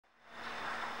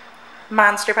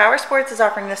Monster Powersports is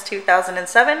offering this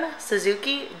 2007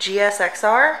 Suzuki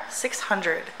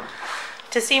GSX-R600.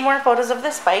 To see more photos of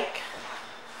this bike,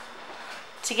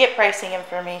 to get pricing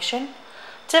information,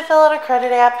 to fill out a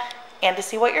credit app, and to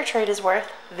see what your trade is worth,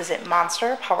 visit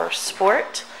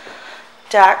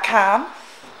monsterpowersport.com.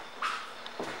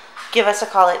 Give us a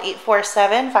call at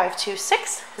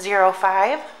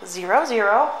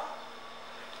 847-526-0500.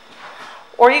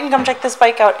 Or you can come check this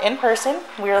bike out in person.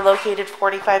 We are located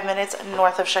 45 minutes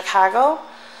north of Chicago,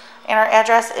 and our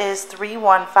address is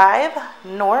 315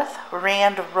 North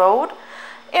Rand Road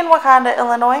in Wauconda,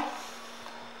 Illinois.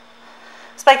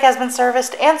 This bike has been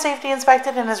serviced and safety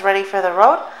inspected and is ready for the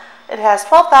road. It has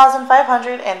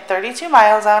 12,532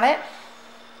 miles on it.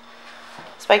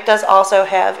 This bike does also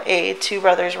have a Two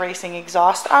Brothers Racing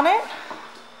exhaust on it.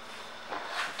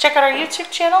 Check out our YouTube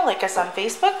channel, like us on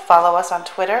Facebook, follow us on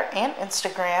Twitter and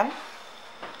Instagram.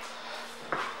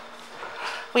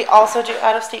 We also do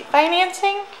out-of-state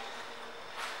financing,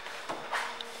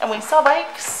 and we sell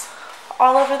bikes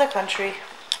all over the country.